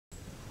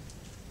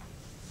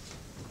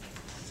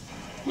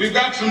We've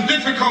got some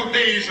difficult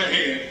days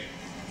ahead.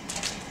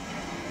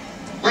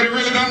 But it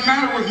really doesn't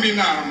matter with me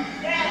now,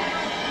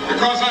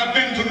 because I've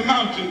been to the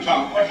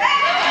mountaintop. Like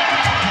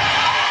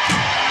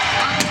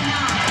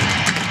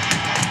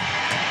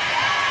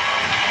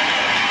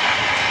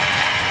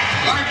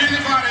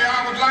anybody,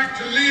 I would like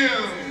to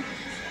live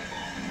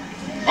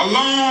a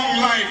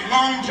long life.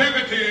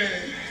 Longevity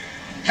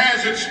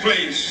has its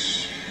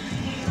place.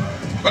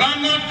 But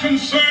I'm not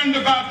concerned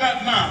about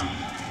that now.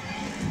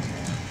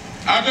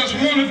 I just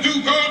want to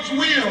do God's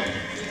will.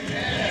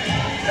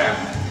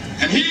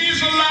 And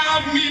He's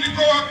allowed me to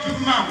go up to the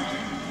mountain.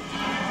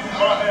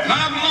 And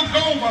I've looked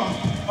over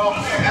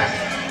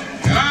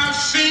and I've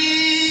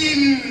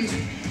seen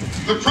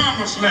the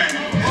promised land.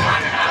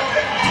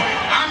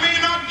 I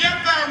may not get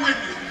there with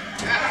you,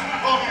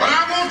 but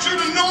I want you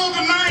to know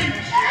tonight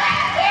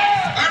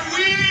that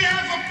we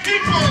as a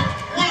people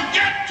will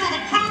get to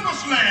the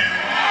promised land.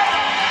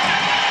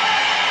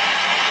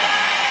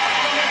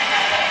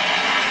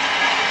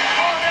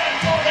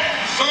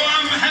 So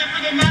I'm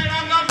happy tonight.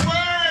 I'm not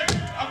worried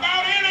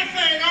about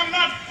anything. I'm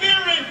not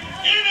fearing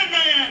any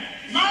man.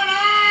 Mine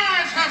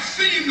eyes have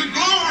seen the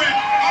glory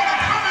of the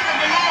coming of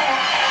the Lord.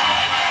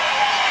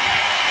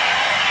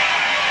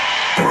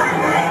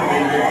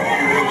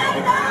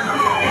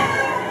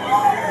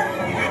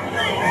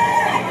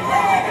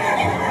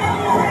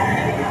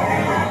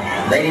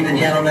 Ladies and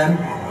gentlemen,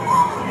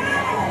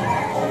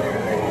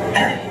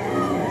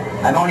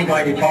 I'm only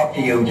going to talk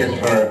to you just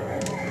for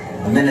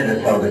a minute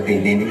or so this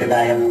evening because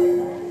I have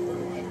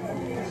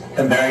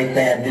some very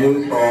sad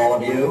news for all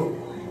of you.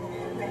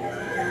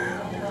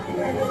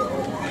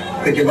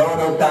 Could you lower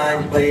those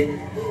signs, please?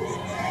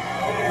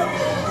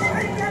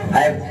 I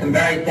have some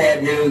very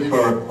sad news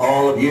for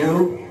all of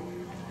you,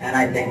 and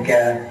I think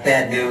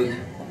sad news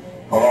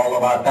for all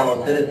of our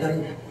fellow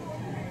citizens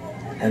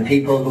and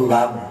people who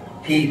love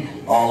peace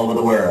all over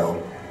the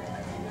world.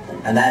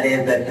 And that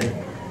is that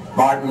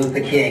Martin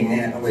Luther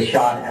King was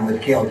shot and was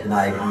killed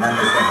tonight in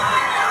Memphis.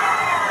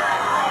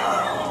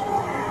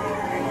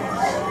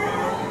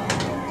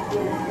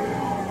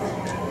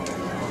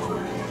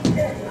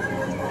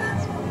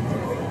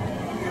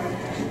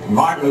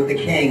 Martin Luther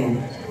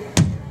King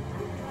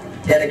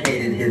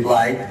dedicated his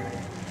life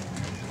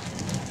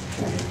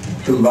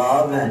to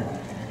love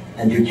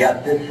and to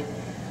justice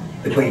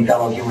between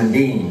fellow human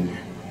beings.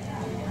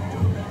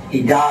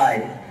 He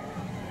died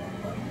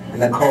in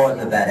the cause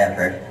of that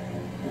effort.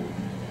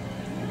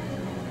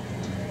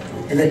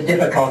 In this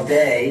difficult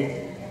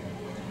day,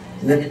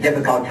 in this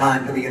difficult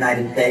time for the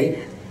United States,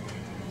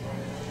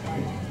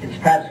 it's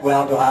perhaps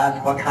well to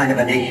ask what kind of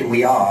a nation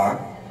we are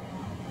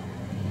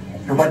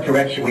and what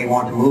direction we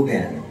want to move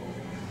in.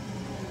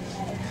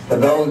 For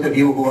those of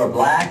you who are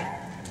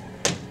black,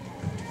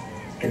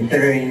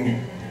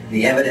 considering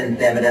the evidence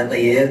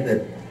evidently is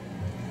that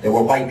there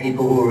were white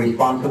people who were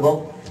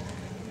responsible,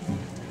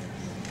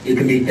 you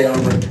can be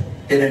filled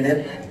with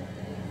bitterness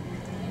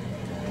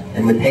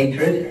and with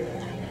hatred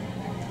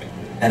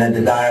and a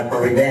desire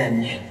for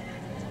revenge.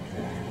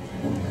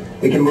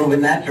 We can move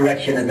in that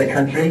direction as a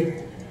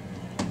country,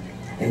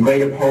 in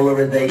greater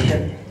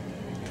polarization,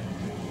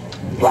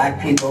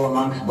 black people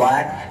amongst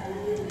blacks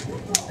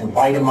and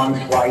white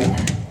amongst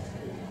whites,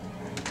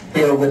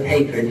 filled with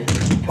hatred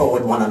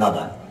toward one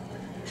another.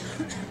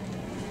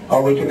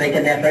 Or we can make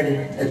an effort,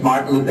 as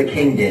Martin Luther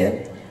King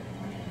did,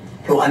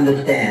 to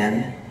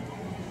understand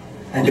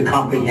and to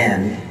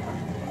comprehend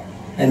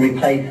and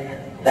replace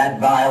that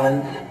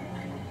violence,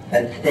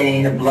 that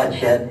stain of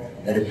bloodshed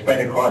that is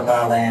spread across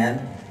our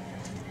land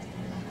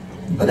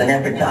with an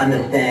effort to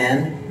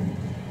understand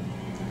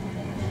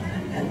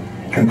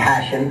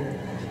compassion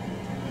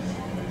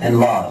and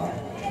love.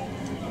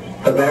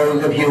 For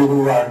those of you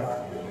who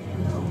are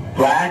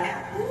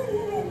black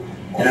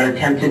and are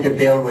tempted to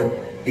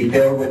be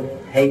filled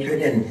with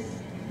hatred and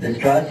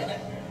distrust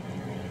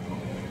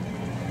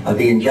of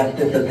the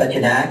injustice of such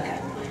an act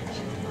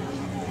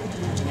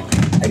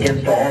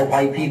against all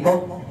white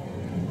people,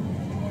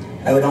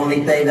 I would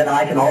only say that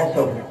I can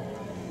also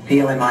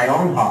feel in my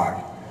own heart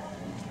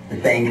the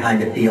same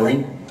kind of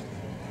feeling.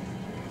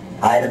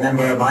 I had a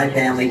member of my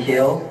family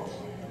killed,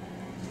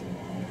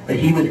 but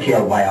he was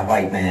killed by a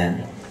white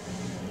man.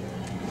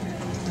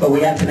 But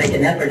we have to make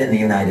an effort in the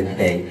United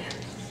States.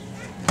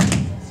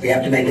 We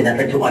have to make an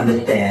effort to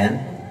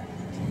understand,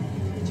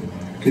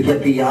 to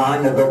get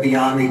beyond, or go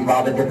beyond these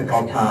rather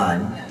difficult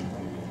times.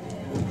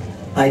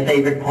 My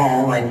favorite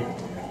poem,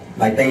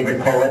 my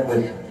favorite poet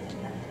was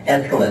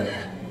Aeschylus.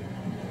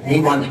 He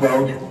once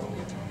wrote,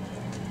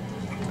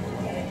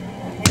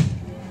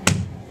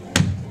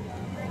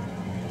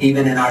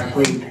 "Even in our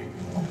sleep,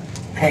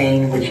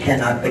 pain which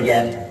cannot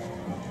forget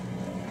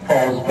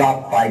falls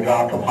drop by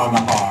drop upon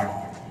the heart,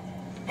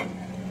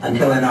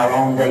 until in our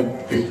own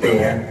late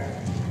despair,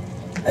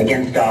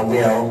 against our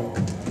will,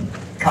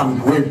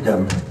 comes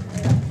wisdom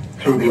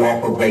through the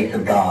awful grace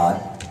of God."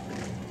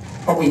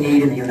 What we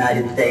need in the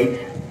United States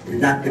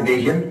is not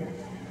division.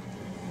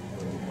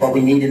 What we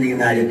need in the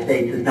United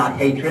States is not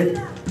hatred.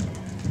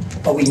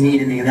 What we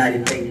need in the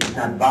United States is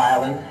not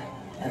violence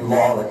and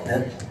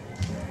lawlessness.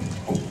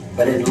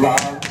 but is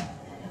love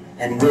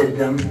and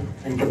wisdom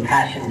and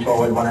compassion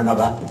toward one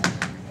another,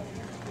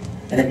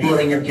 and a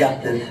feeling of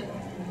justice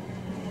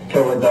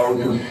toward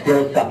those who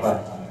still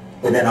suffer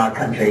within our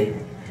country,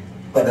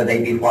 whether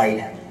they be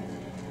white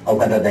or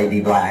whether they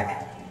be black.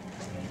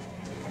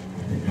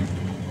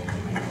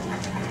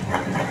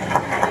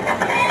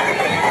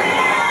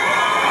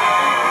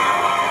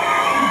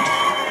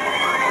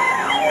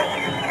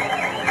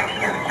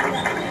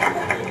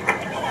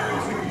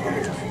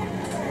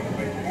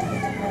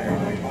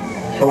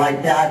 So I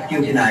ask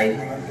you tonight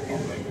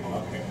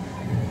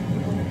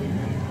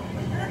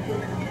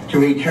to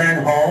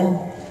return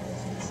home,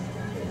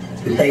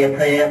 to say a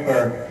prayer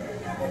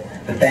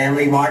for the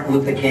family, Martin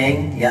Luther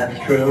King, yes,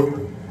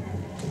 true,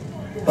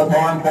 but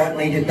more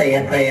importantly to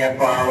say a prayer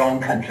for our own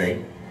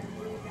country,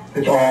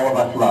 which all of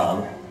us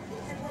love,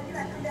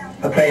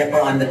 a prayer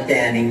for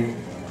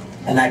understanding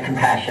and that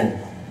compassion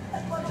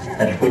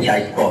of which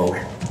I spoke.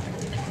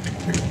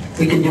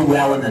 We can do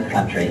well in this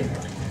country.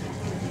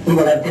 We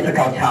will have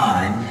difficult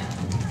times.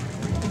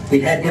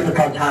 We've had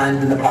difficult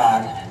times in the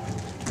past,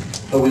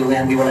 but we will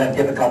have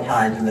difficult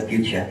times in the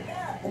future.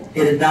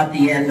 It is not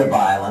the end of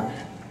violence.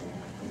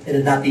 It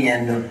is not the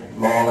end of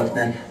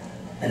lawlessness,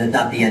 and it's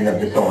not the end of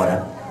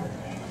disorder.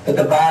 But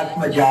the vast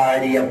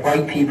majority of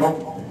white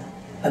people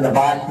and the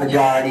vast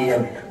majority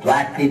of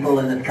black people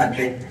in this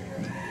country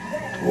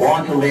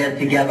want to live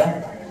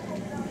together,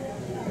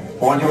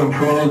 want to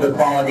improve the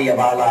quality of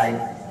our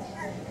life,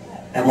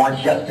 and want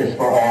justice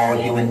for all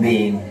human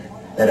beings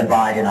that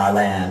abide in our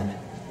land.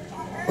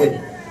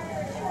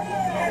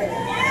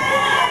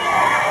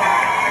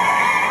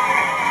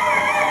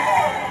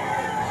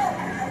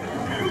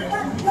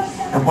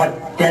 And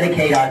what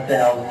dedicate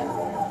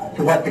ourselves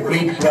to what the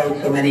Greeks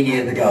wrote so many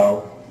years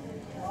ago,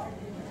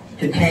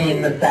 to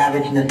tame the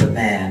savageness of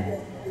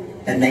man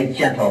and make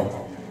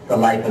gentle the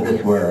life of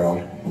this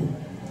world.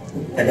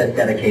 Let us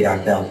dedicate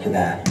ourselves to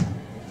that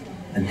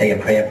and say a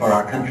prayer for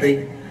our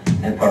country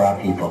and for our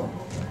people.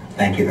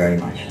 Thank you very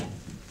much.